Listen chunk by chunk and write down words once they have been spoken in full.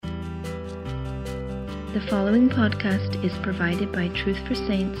The following podcast is provided by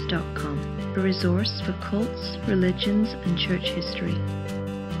truthforsaints.com, a resource for cults, religions, and church history.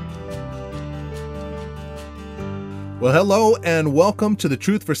 Well, hello and welcome to the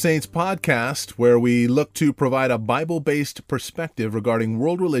Truth for Saints podcast, where we look to provide a Bible-based perspective regarding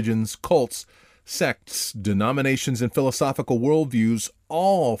world religions, cults, sects, denominations, and philosophical worldviews,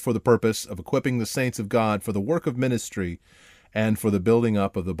 all for the purpose of equipping the saints of God for the work of ministry and for the building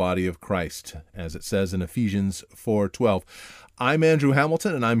up of the body of Christ, as it says in Ephesians 4:12. I'm Andrew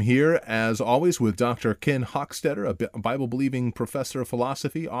Hamilton, and I'm here, as always, with Dr. Ken Hockstetter, a Bible-believing professor of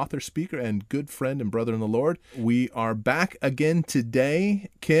philosophy, author, speaker, and good friend and brother in the Lord. We are back again today,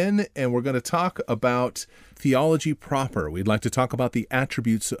 Ken, and we're going to talk about theology proper. We'd like to talk about the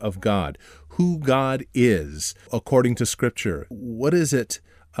attributes of God, who God is according to Scripture. What is it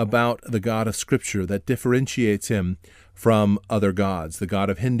about the God of Scripture that differentiates him from other gods, the God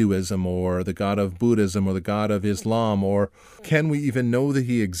of Hinduism or the God of Buddhism or the God of Islam? Or can we even know that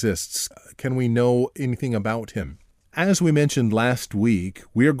he exists? Can we know anything about him? As we mentioned last week,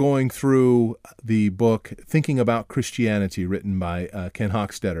 we're going through the book Thinking About Christianity, written by Ken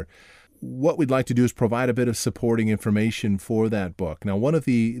Hockstetter. What we'd like to do is provide a bit of supporting information for that book. Now, one of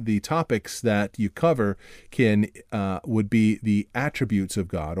the topics that you cover, Ken, would be the attributes of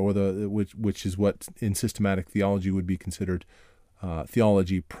God, or which is what in systematic theology would be considered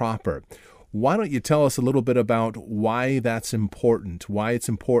theology proper. Why don't you tell us a little bit about why that's important, why it's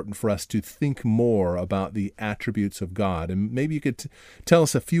important for us to think more about the attributes of God, and maybe you could tell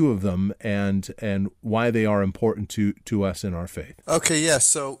us a few of them and why they are important to us in our faith. Okay, yeah,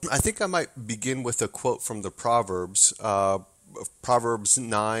 so I think I might begin with a quote from the Proverbs, Proverbs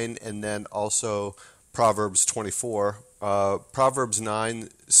 9, and then also Proverbs 24. Proverbs 9,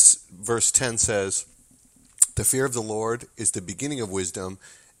 verse 10 says, "The fear of the Lord is the beginning of wisdom,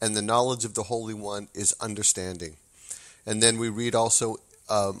 and the knowledge of the Holy One is understanding." And then we read also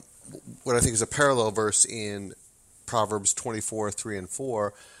what I think is a parallel verse in Proverbs 24, 3 and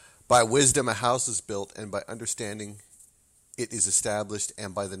 4. "By wisdom a house is built, and by understanding it is established,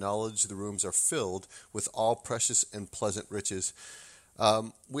 and by the knowledge the rooms are filled with all precious and pleasant riches."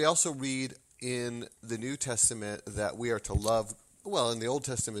 We also read in the New Testament that we are to love, well, in the Old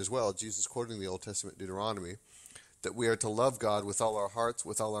Testament as well, Jesus quoting the Old Testament, Deuteronomy, that we are to love God with all our hearts,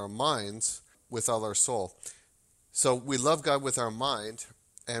 with all our minds, with all our soul. So we love God with our mind,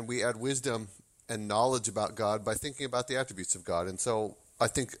 and we add wisdom and knowledge about God by thinking about the attributes of God. And so I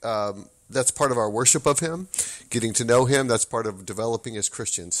think that's part of our worship of him, getting to know him. That's part of developing as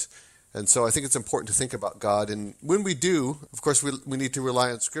Christians. And so I think it's important to think about God. And when we do, of course, we need to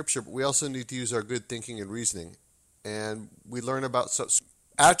rely on Scripture, but we also need to use our good thinking and reasoning. And we learn about such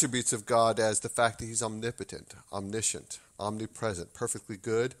attributes of God as the fact that he's omnipotent, omniscient, omnipresent, perfectly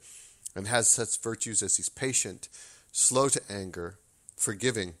good, and has such virtues as he's patient, slow to anger,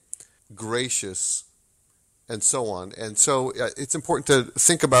 forgiving, gracious, and so on. And so it's important to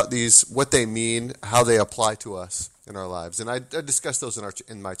think about these, what they mean, how they apply to us in our lives. And I discuss those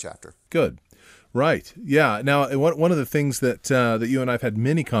in my chapter. Good. Right. Yeah. Now, one of the things that you and I have had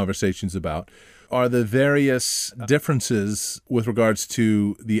many conversations about are the various differences with regards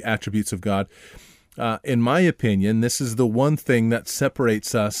to the attributes of God. In my opinion, this is the one thing that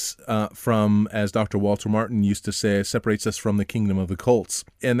separates us from, as Dr. Walter Martin used to say, separates us from the kingdom of the cults.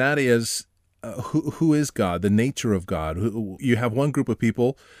 And that is, who is God, the nature of God. You have one group of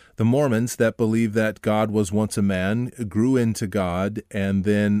people, the Mormons, that believe that God was once a man, grew into God, and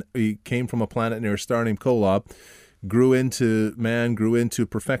then he came from a planet near a star named Kolob, grew into man, grew into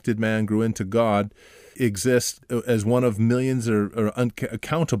perfected man, grew into God, exists as one of millions or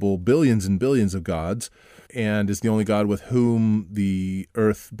uncountable billions and billions of gods, and is the only God with whom the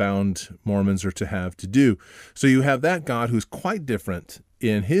earth-bound Mormons are to have to do. So you have that God who's quite different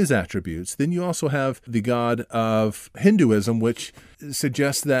in his attributes. Then you also have the God of Hinduism, which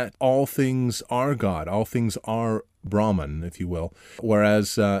suggests that all things are God, all things are Brahman, if you will,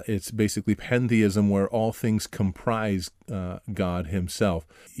 whereas it's basically pantheism, where all things comprise God himself.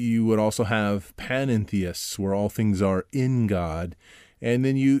 You would also have panentheists, where all things are in God. And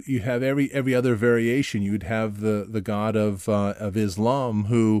then you have every other variation. You'd have the God of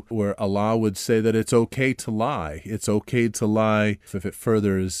Islam, where Allah would say that it's okay to lie. It's okay to lie. If it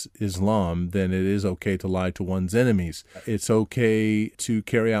furthers Islam, then it is okay to lie to one's enemies. It's okay to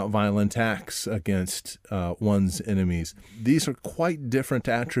carry out violent acts against one's enemies. These are quite different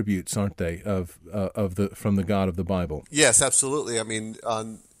attributes, aren't they, from the God of the Bible? Yes, absolutely. I mean,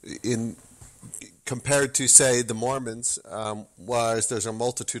 compared to, say, the Mormons, whereas there's a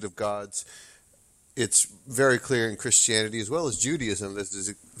multitude of gods, it's very clear in Christianity as well as Judaism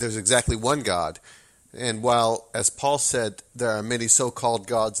that there's exactly one God. And while, as Paul said, there are many so-called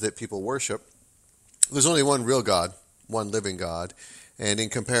gods that people worship, there's only one real God, one living God. And in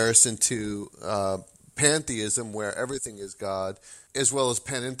comparison to pantheism, where everything is God, as well as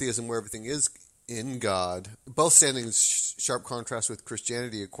panentheism, where everything is in God, both standing in sharp contrast with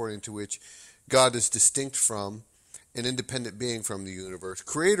Christianity, according to which God is distinct from, an independent being from the universe,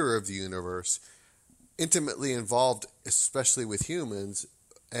 creator of the universe, intimately involved, especially with humans,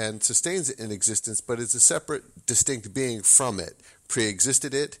 and sustains it in existence, but is a separate, distinct being from it,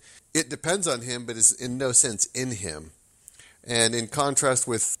 pre-existed it. It depends on him, but is in no sense in him. And in contrast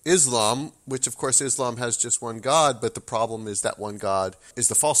with Islam, which of course Islam has just one God, but the problem is that one God is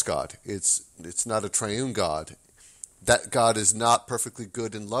the false God. It's not a triune God. That God is not perfectly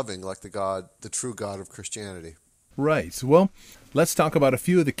good and loving like the true God of Christianity. Right. Well, let's talk about a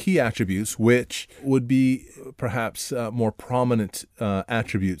few of the key attributes, which would be perhaps more prominent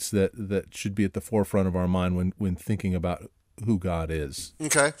attributes that should be at the forefront of our mind when thinking about who God is.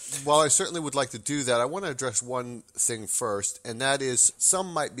 Okay. Well, I certainly would like to do that. I want to address one thing first, and that is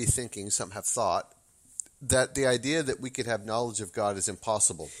some might be thinking, some have thought, that the idea that we could have knowledge of God is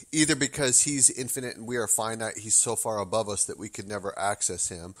impossible, either because he's infinite and we are finite, he's so far above us that we could never access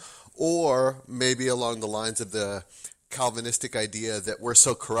him, or maybe along the lines of the Calvinistic idea that we're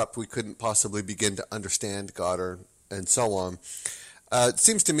so corrupt we couldn't possibly begin to understand God, and so on. It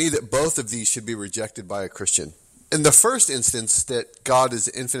seems to me that both of these should be rejected by a Christian. In the first instance, that God is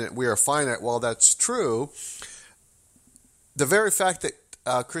infinite, we are finite, while that's true, the very fact that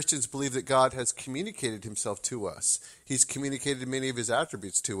Christians believe that God has communicated himself to us, he's communicated many of his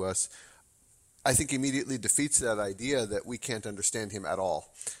attributes to us, I think immediately defeats that idea that we can't understand him at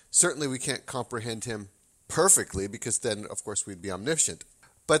all. Certainly we can't comprehend him perfectly, because then, of course, we'd be omniscient.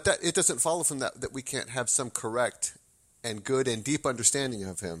 But that it doesn't follow from that we can't have some correct and good and deep understanding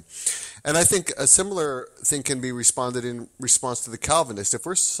of him. And I think a similar thing can be responded in response to the Calvinists. If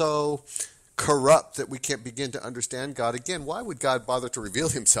we're so corrupt that we can't begin to understand God, again, why would God bother to reveal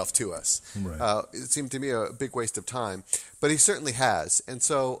himself to us? Right. It seemed to me a big waste of time. But he certainly has. And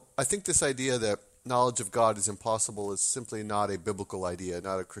so I think this idea that knowledge of God is impossible is simply not a biblical idea,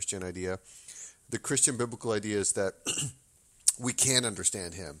 not a Christian idea. The Christian biblical idea is that we can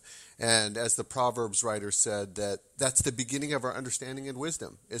understand him. And as the Proverbs writer said, that's the beginning of our understanding and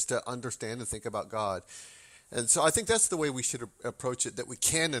wisdom, is to understand and think about God. And so I think that's the way we should approach it, that we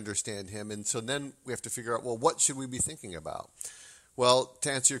can understand him. And so then we have to figure out, well, what should we be thinking about? Well,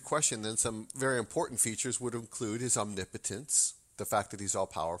 to answer your question, then some very important features would include his omnipotence, the fact that he's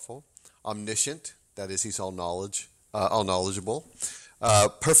all-powerful, omniscient, that is, he's all-knowledgeable,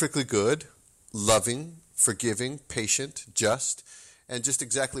 perfectly good, loving, forgiving, patient, just, and just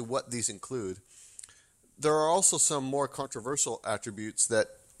exactly what these include. There are also some more controversial attributes that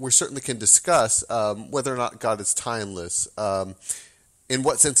we certainly can discuss, whether or not God is timeless, in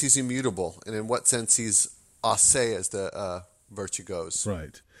what sense he's immutable, and in what sense he's ase, as the virtue goes.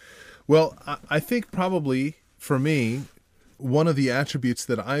 Right. Well, I think probably, for me, one of the attributes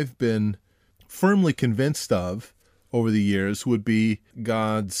that I've been firmly convinced of over the years would be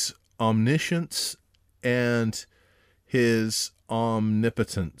God's omniscience and his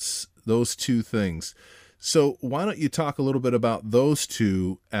omnipotence, those two things. So why don't you talk a little bit about those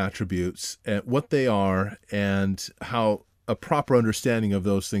two attributes and what they are, and how a proper understanding of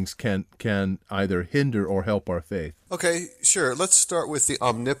those things can either hinder or help our faith? Okay, sure. Let's start with the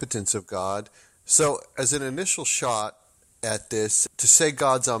omnipotence of God. So as an initial shot at this, to say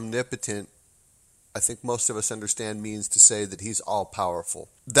God's omnipotent, I think most of us understand, means to say that he's all-powerful.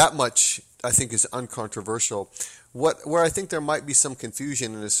 That much, I think, is uncontroversial. Where I think there might be some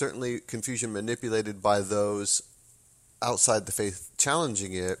confusion, and is certainly confusion manipulated by those outside the faith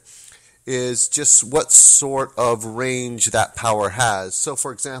challenging it, is just what sort of range that power has. So,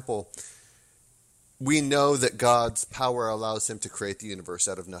 for example, we know that God's power allows him to create the universe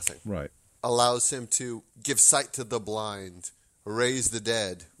out of nothing. Right. Allows him to give sight to the blind, raise the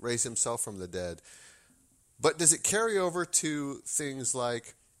dead, raise himself from the dead. But does it carry over to things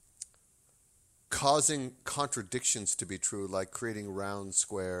like causing contradictions to be true, like creating round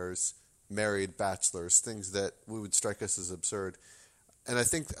squares, married bachelors, things that would strike us as absurd? And I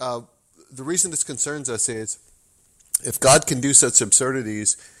think the reason this concerns us is, if God can do such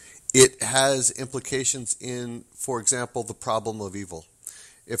absurdities, it has implications in, for example, the problem of evil.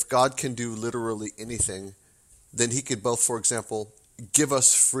 If God can do literally anything, then he could both, for example, give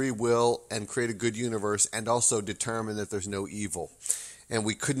us free will and create a good universe, and also determine that there's no evil. And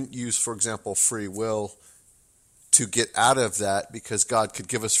we couldn't use, for example, free will to get out of that, because God could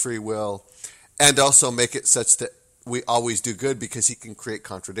give us free will and also make it such that we always do good, because he can create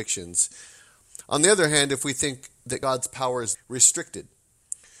contradictions. On the other hand, if we think that God's power is restricted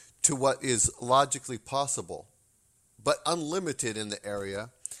to what is logically possible, but unlimited in the area,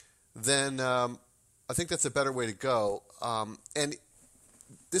 then I think that's a better way to go. And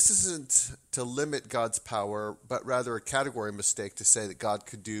this isn't to limit God's power, but rather a category mistake to say that God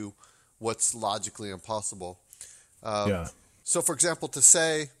could do what's logically impossible. So, for example, to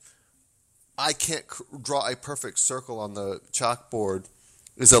say, I can't draw a perfect circle on the chalkboard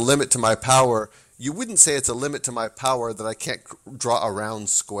is a limit to my power. You wouldn't say it's a limit to my power that I can't draw a round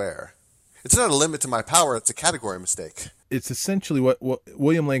square. It's not a limit to my power. It's a category mistake. It's essentially what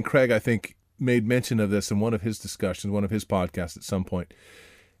William Lane Craig, I think, made mention of this in one of his discussions, one of his podcasts at some point.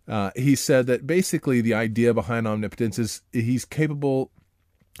 He said that basically the idea behind omnipotence is he's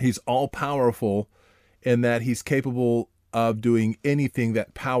all-powerful, and that he's capable of doing anything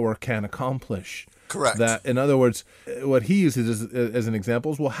that power can accomplish. Correct. That, in other words, what he uses as an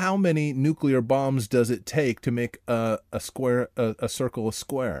example is, well, how many nuclear bombs does it take to make a circle a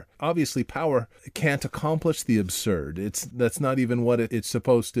square? Obviously, power can't accomplish the absurd. That's not even what it's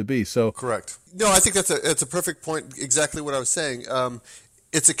supposed to be. So correct. No, I think that's a perfect point. Exactly what I was saying.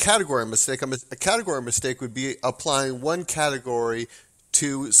 It's a category mistake. A category mistake would be applying one category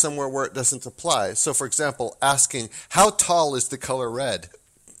to somewhere where it doesn't apply. So, for example, asking, how tall is the color red?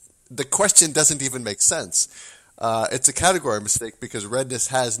 The question doesn't even make sense. It's a category mistake because redness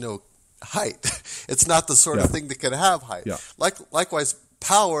has no height. It's not the sort of thing that can have height. Yeah. Likewise,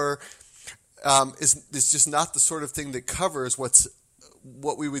 power is just not the sort of thing that covers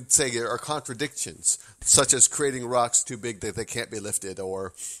what we would say are contradictions, such as creating rocks too big that they can't be lifted,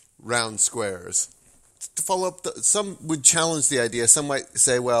 or round squares. To follow up, some would challenge the idea. Some might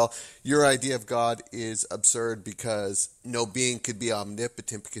say, well, your idea of God is absurd because no being could be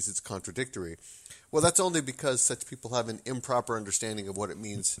omnipotent because it's contradictory. Well, that's only because such people have an improper understanding of what it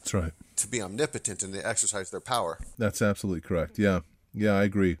means to be omnipotent, and they exercise their power. That's absolutely correct. Yeah, I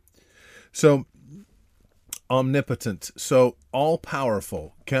agree. So, omnipotent, so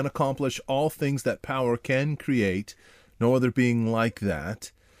all-powerful, can accomplish all things that power can create, no other being like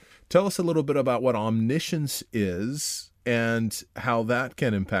that. Tell us a little bit about what omniscience is and how that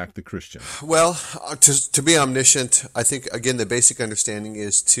can impact the Christian. Well, to be omniscient, I think, again, the basic understanding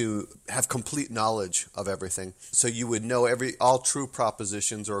is to have complete knowledge of everything. So you would know all true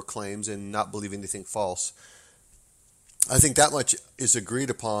propositions or claims and not believe anything false. I think that much is agreed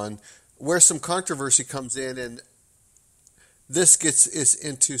upon. Where some controversy comes in, and this gets us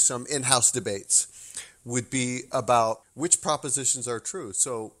into some in-house debates, would be about which propositions are true.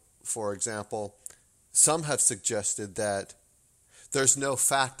 So, for example, some have suggested that there's no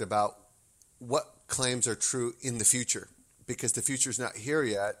fact about what claims are true in the future because the future is not here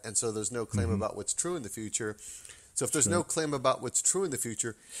yet, and so there's no claim about what's true in the future. So if there's no claim about what's true in the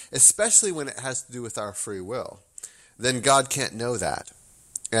future, especially when it has to do with our free will, then God can't know that.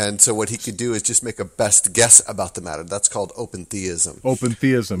 And so what he could do is just make a best guess about the matter. That's called open theism. Open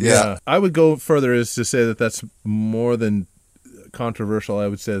theism, yeah. I would go further as to say that that's more than controversial. I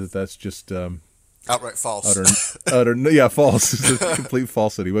would say that that's just outright false. False. It's a complete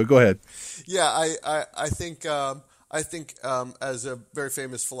falsity. Well, go ahead. Yeah, I think as a very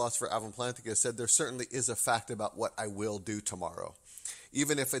famous philosopher, Alvin Plantinga, said, there certainly is a fact about what I will do tomorrow,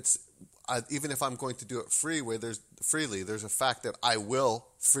 even if I'm going to do it freely. There's a fact that I will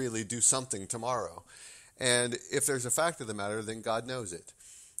freely do something tomorrow, and if there's a fact of the matter, then God knows it.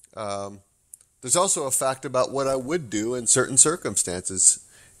 There's also a fact about what I would do in certain circumstances,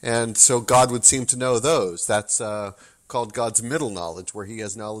 and so God would seem to know those. That's called God's middle knowledge, where he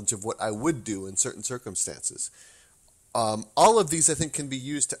has knowledge of what I would do in certain circumstances. All of these, I think, can be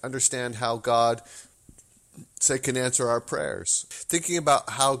used to understand how God, say, can answer our prayers. Thinking about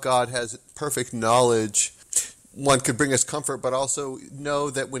how God has perfect knowledge, one could bring us comfort, but also know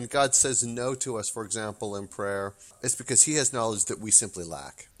that when God says no to us, for example, in prayer, it's because he has knowledge that we simply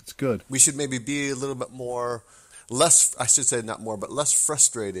lack. It's good. We should maybe be a little bit less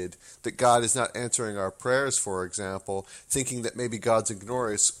frustrated that God is not answering our prayers, for example, thinking that maybe God's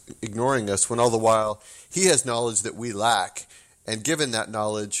ignoring us when all the while he has knowledge that we lack, and given that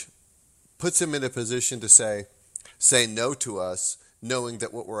knowledge, puts him in a position to say no to us, knowing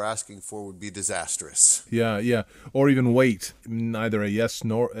that what we're asking for would be disastrous. Yeah. Or even wait, neither a yes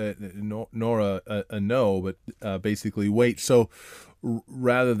nor a no, but basically wait. So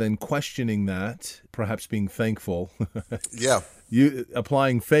rather than questioning that, perhaps being thankful. Yeah. You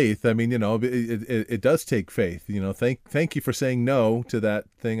applying faith. I mean, it does take faith. Thank you for saying no to that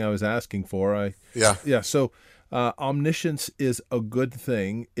thing I was asking for. Yeah. So Omniscience is a good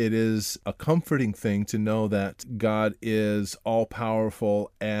thing. It is a comforting thing to know that God is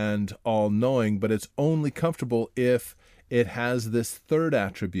all-powerful and all-knowing, but it's only comfortable if it has this third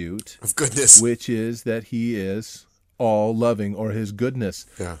attribute of goodness, which is that he is all-loving, or his goodness.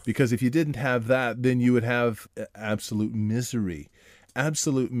 Yeah. Because if you didn't have that, then you would have absolute misery.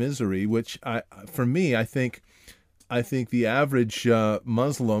 Absolute misery, which for me, I think the average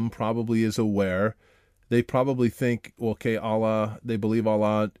Muslim probably is aware. They probably think, okay, Allah, they believe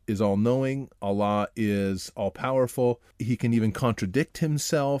Allah is all-knowing, Allah is all-powerful. He can even contradict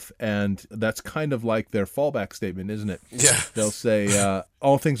himself, and that's kind of like their fallback statement, isn't it? Yeah. They'll say,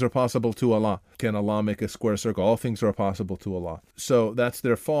 all things are possible to Allah. Can Allah make a square circle? All things are possible to Allah. So that's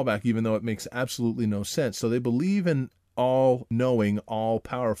their fallback, even though it makes absolutely no sense. So they believe in all-knowing,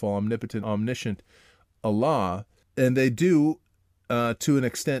 all-powerful, omnipotent, omniscient Allah, and they do, to an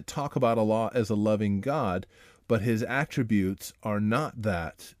extent, talk about Allah as a loving God, but his attributes are not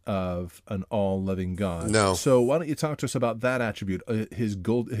that of an all-loving God. No. So why don't you talk to us about that attribute, his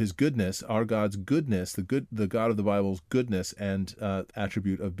goodness, our God's goodness, the God of the Bible's goodness, and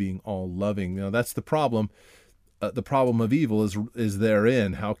attribute of being all-loving. Now that's the problem. The problem of evil is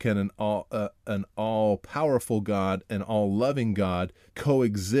therein. How can an all-powerful God, an all-loving God,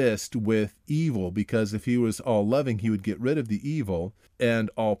 coexist with evil? Because if he was all-loving, he would get rid of the evil, and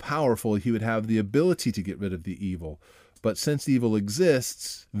all-powerful, he would have the ability to get rid of the evil. But since evil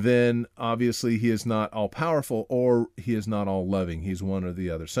exists, then obviously he is not all-powerful, or he is not all-loving. He's one or the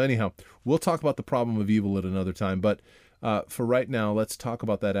other. So anyhow, we'll talk about the problem of evil at another time, but for right now, let's talk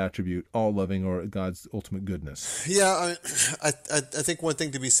about that attribute, all-loving, or God's ultimate goodness. Yeah, I think one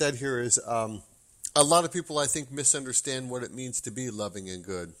thing to be said here is a lot of people, I think, misunderstand what it means to be loving and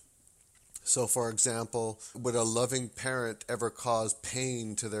good. So, for example, would a loving parent ever cause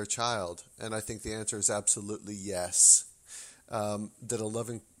pain to their child? And I think the answer is absolutely yes. That a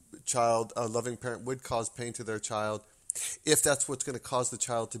loving parent would cause pain to their child if that's what's going to cause the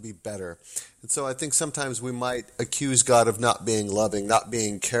child to be better. And so I think sometimes we might accuse God of not being loving, not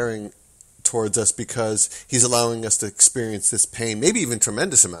being caring towards us, because he's allowing us to experience this pain, maybe even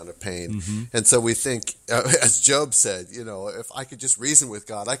tremendous amount of pain. Mm-hmm. And so we think, as Job said, if I could just reason with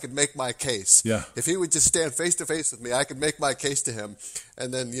God, I could make my case. Yeah. If he would just stand face to face with me, I could make my case to him.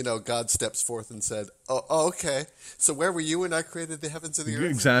 And then, God steps forth and said, oh, okay. So where were you when I created the heavens and the earth?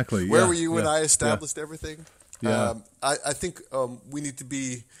 Exactly. Where were you when I established everything? Yeah. I think we need to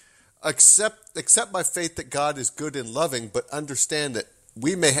be accept by faith that God is good and loving, but understand that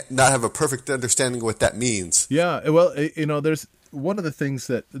we may not have a perfect understanding of what that means. Yeah. Well, there's one of the things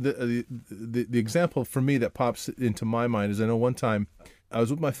that the example for me that pops into my mind is, I know one time I was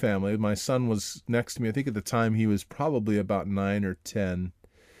with my family. My son was next to me. I think at the time he was probably about 9 or 10,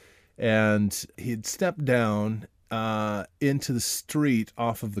 and he'd stepped down into the street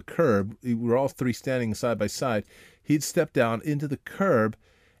off of the curb. We were all three standing side by side. He'd stepped down into the curb,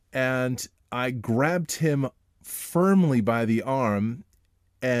 and I grabbed him firmly by the arm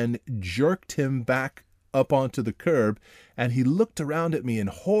and jerked him back up onto the curb, and he looked around at me in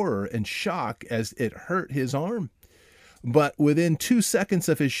horror and shock as it hurt his arm. But within 2 seconds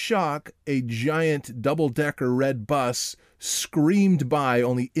of his shock, a giant double-decker red bus screamed by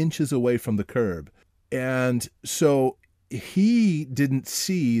only inches away from the curb. And so he didn't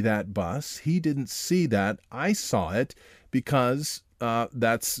see that bus. He didn't see that. I saw it, because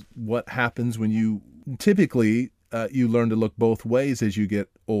that's what happens when you typically you learn to look both ways as you get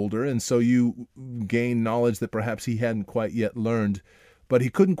older. And so you gain knowledge that perhaps he hadn't quite yet learned. But he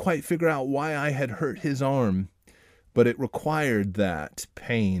couldn't quite figure out why I had hurt his arm. But it required that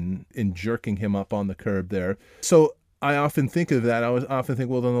pain in jerking him up on the curb there. So I often think of that. I often think,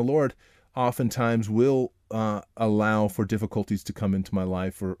 well, then the Lord oftentimes will allow for difficulties to come into my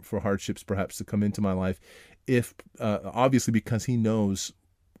life, or for hardships perhaps to come into my life, if obviously because he knows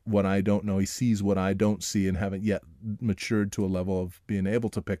what I don't know. He sees what I don't see and haven't yet matured to a level of being able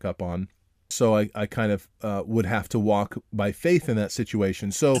to pick up on. So I kind of would have to walk by faith in that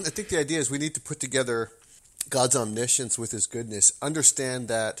situation. So I think the idea is we need to put together God's omniscience with his goodness, understand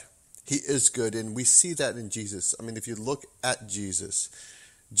that he is good, and we see that in Jesus. I mean, if you look at Jesus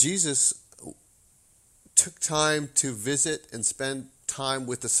took time to visit and spend time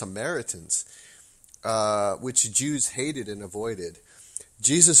with the Samaritans, which Jews hated and avoided.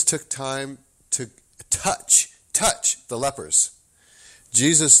 Jesus took time to touch the lepers.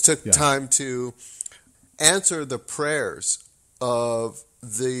 Jesus took time to answer the prayers of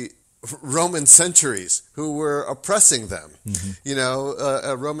the Roman centuries who were oppressing them. Mm-hmm.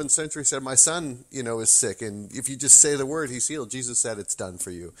 A Roman century said, my son, is sick. And if you just say the word, he's healed. Jesus said, it's done for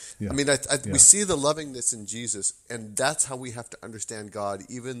you. Yeah. I mean, Yeah. we see the lovingness in Jesus, and that's how we have to understand God,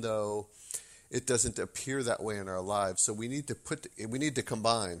 even though it doesn't appear that way in our lives. So we need to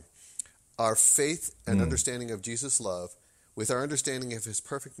combine our faith and understanding of Jesus' love with our understanding of his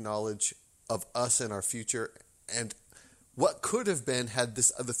perfect knowledge of us and our future and what could have been had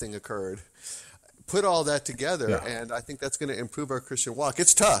this other thing occurred. Put all that together, and I think that's going to improve our Christian walk.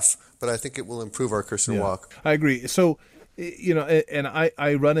 It's tough, but I think it will improve our Christian walk. I agree. So, and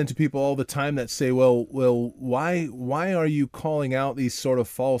I run into people all the time that say, well, why are you calling out these sort of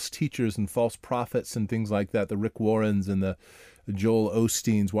false teachers and false prophets and things like that, the Rick Warrens and the Joel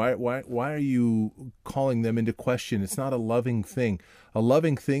Osteens? Why are you calling them into question? It's not a loving thing. A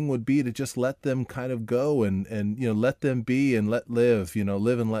loving thing would be to just let them kind of go and let them be and let live,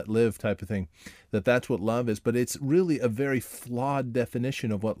 live and let live type of thing. That's what love is. But it's really a very flawed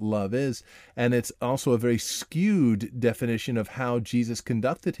definition of what love is. And it's also a very skewed definition of how Jesus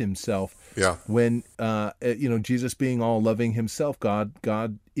conducted himself. Yeah. When, Jesus being all loving himself,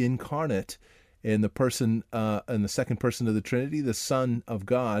 God incarnate in the person, in the second person of the Trinity, the Son of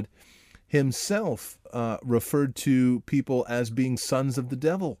God, himself referred to people as being sons of the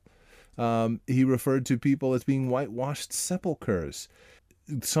devil. He referred to people as being whitewashed sepulchres.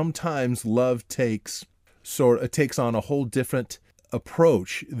 Sometimes love takes on a whole different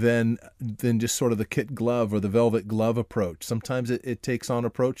approach than just sort of the kit glove or the velvet glove approach. Sometimes it takes on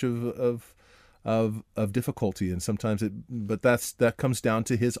approach of difficulty, and sometimes but that comes down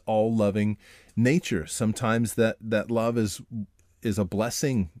to his all-loving nature. Sometimes that love is a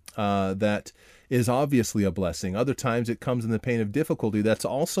blessing, that is obviously a blessing. Other times it comes in the pain of difficulty. That's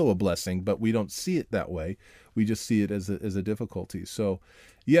also a blessing, but we don't see it that way. We just see it as a difficulty. So,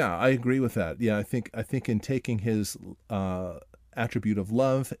 yeah, I agree with that. Yeah, I think in taking his attribute of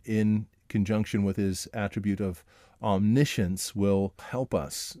love in conjunction with his attribute of omniscience will help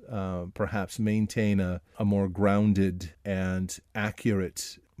us perhaps maintain a more grounded and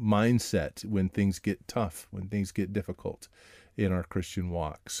accurate mindset when things get tough, when things get difficult in our Christian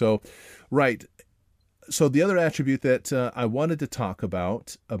walk. So, right. So the other attribute that I wanted to talk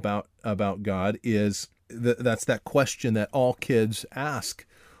about God is that's that question that all kids ask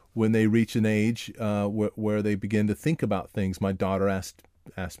when they reach an age where they begin to think about things. My daughter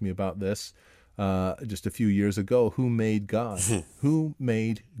asked me about this just a few years ago. Who made God? Who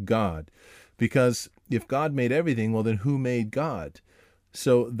made God? Because if God made everything, well, then who made God?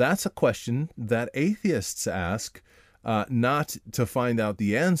 So that's a question that atheists ask, not to find out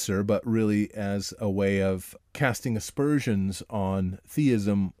the answer, but really as a way of casting aspersions on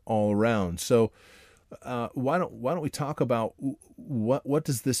theism all around. So why don't we talk about what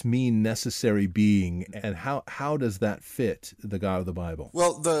does this mean, necessary being, and how does that fit the God of the Bible?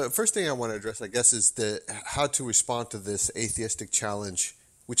 Well, the first thing I want to address, I guess, is how to respond to this atheistic challenge,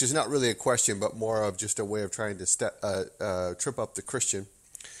 which is not really a question, but more of just a way of trying to trip up the Christian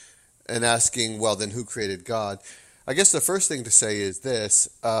and asking, well, then who created God? I guess the first thing to say is this.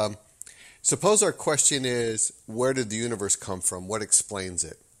 Suppose our question is, where did the universe come from? What explains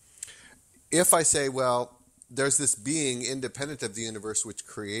it? If I say, well, there's this being independent of the universe which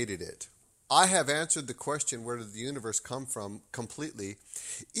created it, I have answered the question, where did the universe come from, completely,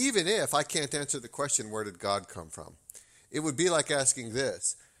 even if I can't answer the question, where did God come from? It would be like asking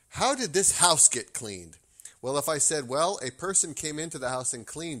this: how did this house get cleaned? Well, if I said, well, a person came into the house and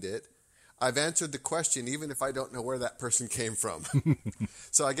cleaned it, I've answered the question, even if I don't know where that person came from.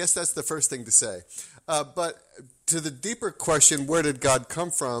 So I guess that's the first thing to say. But to the deeper question, where did God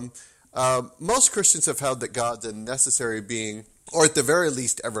come from? Most Christians have held that God's a necessary being, or at the very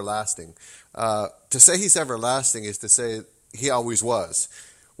least, everlasting. To say he's everlasting is to say he always was.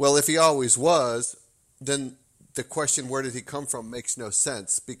 Well, if he always was, then the question, where did he come from, makes no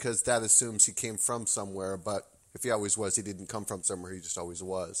sense, because that assumes he came from somewhere. But if he always was, he didn't come from somewhere, he just always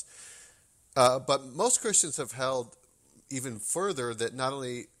was. But most Christians have held even further that not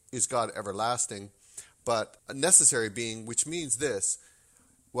only is God everlasting, but a necessary being, which means this: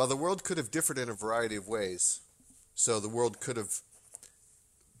 well, the world could have differed in a variety of ways. So the world could have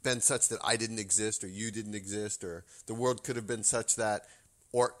been such that I didn't exist or you didn't exist, or the world could have been such that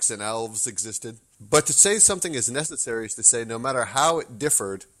orcs and elves existed. But to say something is necessary is to say no matter how it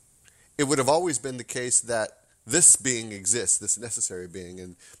differed, it would have always been the case that this being exists, this necessary being.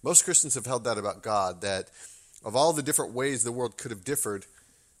 And most Christians have held that about God, that of all the different ways the world could have differed,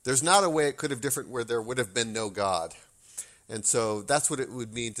 there's not a way it could have differed where there would have been no God. And so that's what it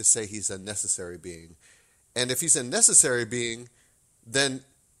would mean to say he's a necessary being. And if he's a necessary being, then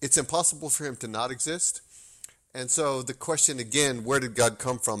it's impossible for him to not exist. And so the question again, where did God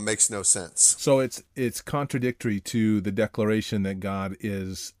come from, makes no sense. So it's contradictory to the declaration that God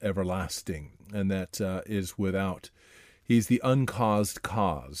is everlasting and that is without. He's the uncaused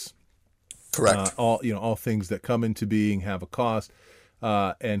cause. Correct. All things that come into being have a cause,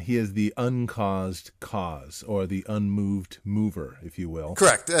 and he is the uncaused cause, or the unmoved mover, if you will.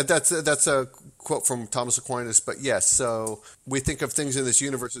 Correct. That's a quote from Thomas Aquinas. But yes, so we think of things in this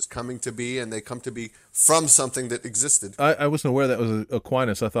universe as coming to be, and they come to be from something that existed. I wasn't aware that was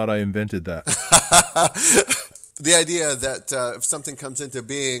Aquinas. I thought I invented that. The idea that if something comes into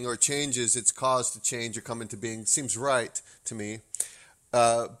being or changes, it's caused to change or come into being seems right to me.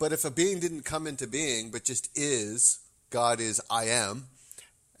 But if a being didn't come into being, but just is, God is I am,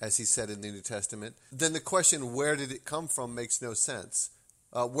 as he said in the New Testament, then the question, where did it come from, makes no sense.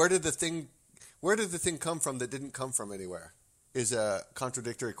 Where did the thing come from that didn't come from anywhere is a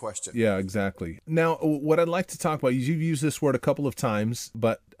contradictory question. Yeah, exactly. Now, what I'd like to talk about, you've used this word a couple of times,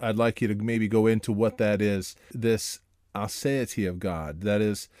 but I'd like you to maybe go into what that is, this aseity of God. That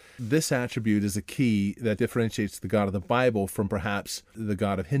is, this attribute is a key that differentiates the God of the Bible from perhaps the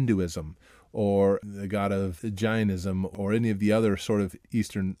God of Hinduism or the God of Jainism or any of the other sort of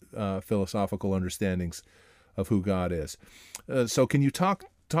Eastern philosophical understandings of who God is. So can you talk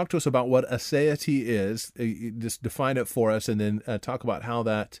to us about what aseity is, just define it for us, and then talk about how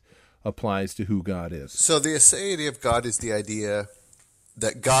that applies to who God is. So the aseity of God is the idea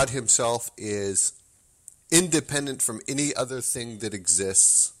that God himself is independent from any other thing that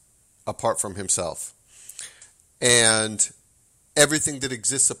exists apart from himself. And everything that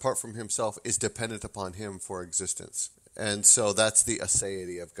exists apart from himself is dependent upon him for existence. And so that's the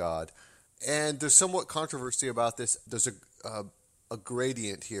aseity of God. And there's somewhat controversy about this. There's a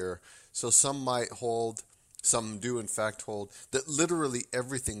gradient here. So some might hold, some do in fact hold, that literally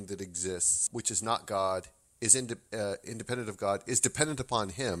everything that exists, which is not God, is independent of God, is dependent upon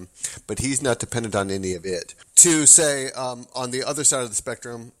him, but he's not dependent on any of it. To say, on the other side of the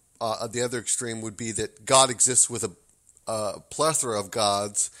spectrum, the other extreme would be that God exists with a plethora of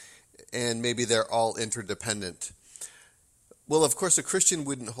gods, and maybe they're all interdependent. Well, of course, a Christian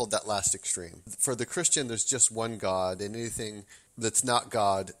wouldn't hold that last extreme. For the Christian, there's just one God, and anything that's not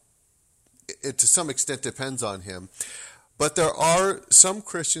God, it to some extent depends on him. But there are some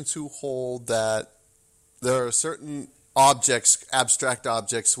Christians who hold that there are certain objects, abstract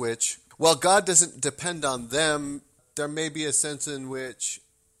objects, which, while God doesn't depend on them, there may be a sense in which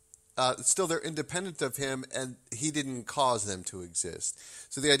still they're independent of him and he didn't cause them to exist.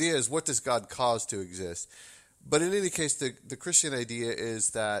 So the idea is, what does God cause to exist? But in any case, the Christian idea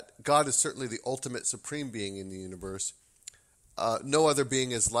is that God is certainly the ultimate supreme being in the universe. No other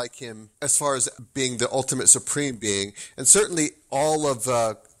being is like him as far as being the ultimate supreme being. And certainly all of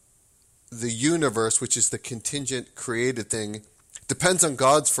the universe, which is the contingent created thing, depends on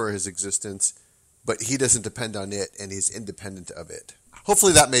God for his existence, but he doesn't depend on it, and he's independent of it.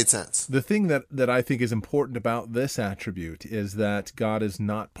 Hopefully that made sense. The thing that I think is important about this attribute is that God is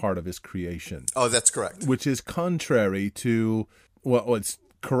not part of his creation. Oh, that's correct. Which is contrary to, well, it's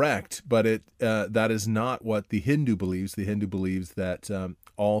correct, but that is not what the Hindu believes. The Hindu believes that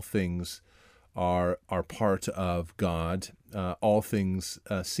all things are part of God. All things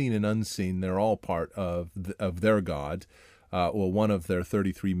seen and unseen, they're all part of their God. One of their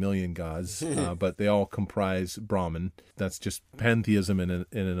 33 million gods, but they all comprise Brahman. That's just pantheism in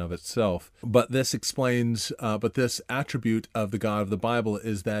and of itself. But this explains, but this attribute of the God of the Bible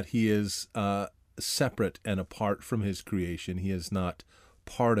is that he is separate and apart from his creation. He is not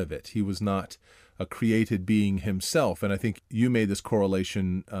part of it. He was not a created being himself. And I think you made this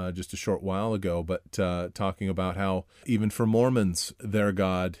correlation just a short while ago, but talking about how even for Mormons, their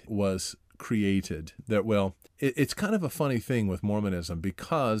God was created. It's kind of a funny thing with Mormonism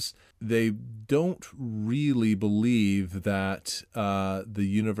because they don't really believe that the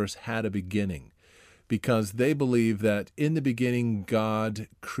universe had a beginning, because they believe that in the beginning God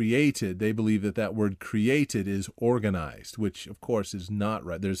created. They believe that word created is organized, which of course is not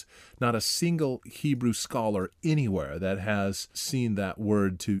right. There's not a single Hebrew scholar anywhere that has seen that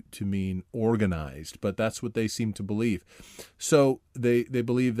word to mean organized, but that's what they seem to believe. So they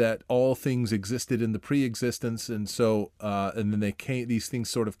believe that all things existed in the pre-existence, and so and then these things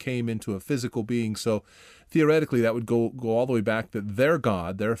sort of came into a physical being. So theoretically, that would go all the way back that their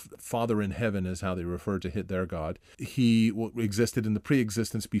God, their Father in heaven is how they refer to their God. He existed in the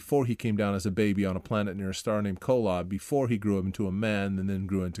pre-existence before he came down as a baby on a planet near a star named Kolob, before he grew up into a man and then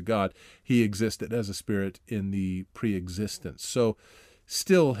grew into God. He existed as a spirit in the pre-existence. So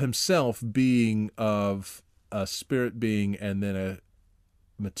still himself being of a spirit being and then a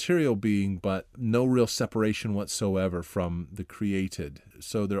material being, but no real separation whatsoever from the created.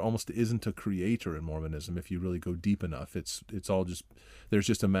 So there almost isn't a creator in Mormonism if you really go deep enough. It's all just, there's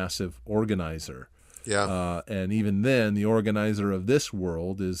just a massive organizer. Yeah. And even then, the organizer of this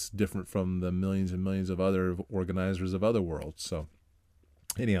world is different from the millions and millions of other organizers of other worlds. So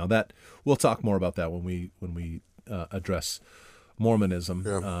anyhow, that we'll talk more about that when we address Mormonism.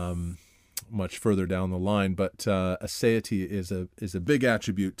 Yeah. Much further down the line, but aseity is a big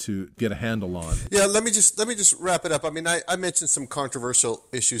attribute to get a handle on. Yeah, let me just wrap it up. I mean, I mentioned some controversial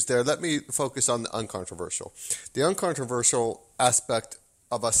issues there. Let me focus on the uncontroversial. The uncontroversial aspect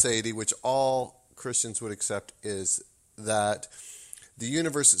of aseity, which all Christians would accept, is that the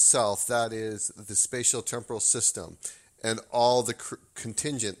universe itself, that is the spatial temporal system, and all the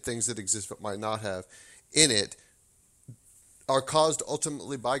contingent things that exist but might not have in it, are caused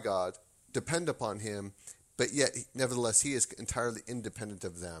ultimately by God, depend upon him, but yet nevertheless he is entirely independent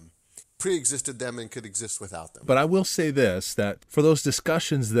of them, pre-existed them and could exist without them. But I will say this, that for those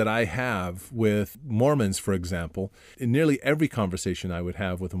discussions that I have with Mormons, for example, in nearly every conversation I would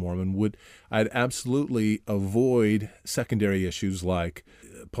have with a Mormon, I'd absolutely avoid secondary issues like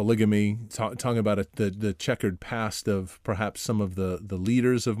polygamy, talking about the checkered past of perhaps some of the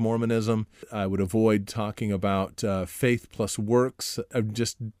leaders of Mormonism. I would avoid talking about faith plus works. I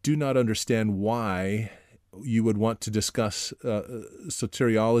just do not understand why you would want to discuss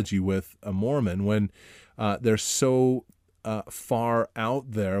soteriology with a Mormon when they're so far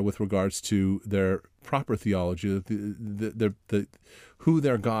out there with regards to their proper theology. Who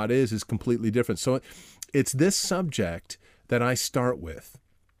their God is completely different. So it's this subject that I start with,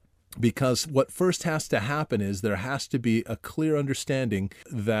 because what first has to happen is there has to be a clear understanding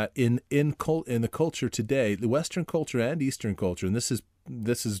that in the culture today, the Western culture and Eastern culture, and this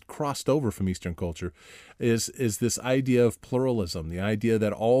is crossed over from Eastern culture, is this idea of pluralism, the idea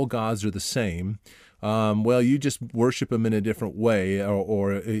that all gods are the same. Well, you just worship him in a different way,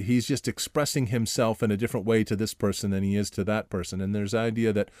 or he's just expressing himself in a different way to this person than he is to that person. And there's the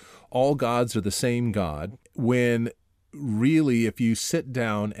idea that all gods are the same God, when really, if you sit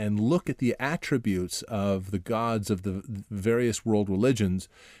down and look at the attributes of the gods of the various world religions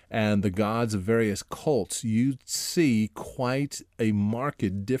and the gods of various cults, you see quite a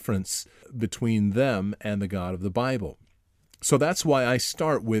marked difference between them and the God of the Bible. So that's why I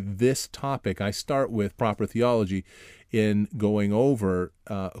start with this topic. I start with proper theology in going over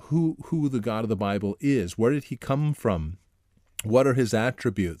who the God of the Bible is. Where did he come from? What are his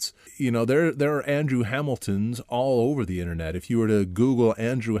attributes? You know, there are Andrew Hamiltons all over the internet. If you were to Google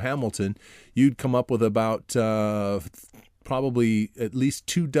Andrew Hamilton, you'd come up with about probably at least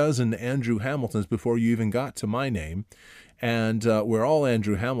 24 Andrew Hamiltons before you even got to my name. And we're all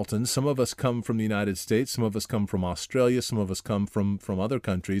Andrew Hamiltons. Some of us come from the United States. Some of us come from Australia. Some of us come from other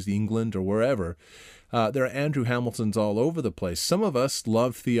countries, England or wherever. There are Andrew Hamiltons all over the place. Some of us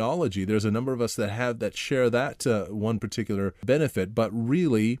love theology. There's a number of us that share that one particular benefit. But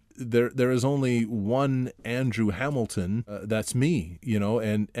really, there is only one Andrew Hamilton. That's me, you know,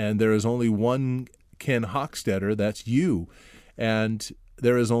 and there is only one Ken Hockstetter. That's you, and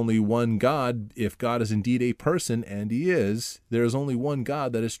there is only one God. If God is indeed a person, and he is, there is only one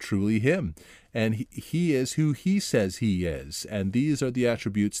God that is truly him. And he is who he says he is. And these are the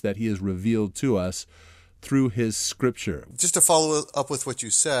attributes that he has revealed to us through his scripture. Just to follow up with what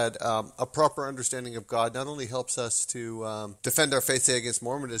you said, a proper understanding of God not only helps us to defend our faith against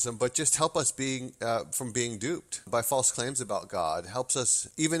Mormonism, but just help us from being duped by false claims about God. Helps us,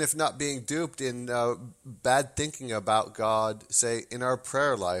 even if not being duped in bad thinking about God, say in our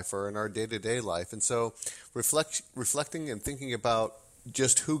prayer life or in our day-to-day life. And so reflecting and thinking about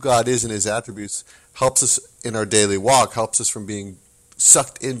just who God is and his attributes helps us in our daily walk, helps us from being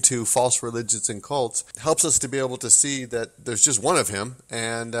sucked into false religions and cults, helps us to be able to see that there's just one of him,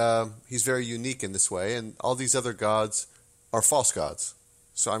 and he's very unique in this way, and all these other gods are false gods.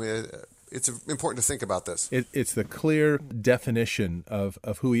 So, I mean, it's important to think about this. It's the clear definition of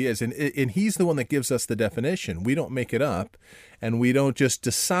who he is, and he's the one that gives us the definition. We don't make it up, and we don't just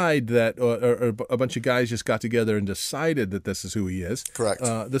decide that, or a bunch of guys just got together and decided that this is who he is. Correct.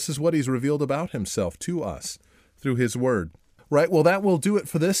 This is what he's revealed about himself to us through his word. Right, well, that will do it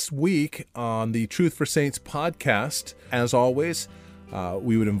for this week on the Truth for Saints podcast. As always,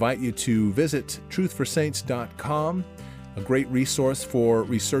 we would invite you to visit truthforsaints.com, a great resource for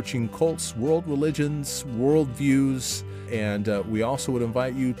researching cults, world religions, worldviews, and we also would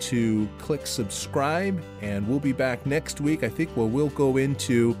invite you to click subscribe, and we'll be back next week, I think, where we'll go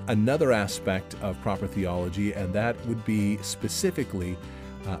into another aspect of proper theology, and that would be specifically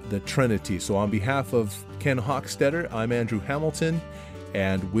the Trinity. So on behalf of Ken Hockstetter, I'm Andrew Hamilton,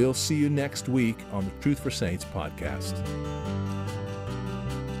 and we'll see you next week on the Truth for Saints podcast.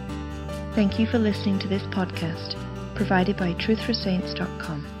 Thank you for listening to this podcast, provided by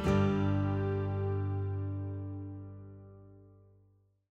truthforsaints.com.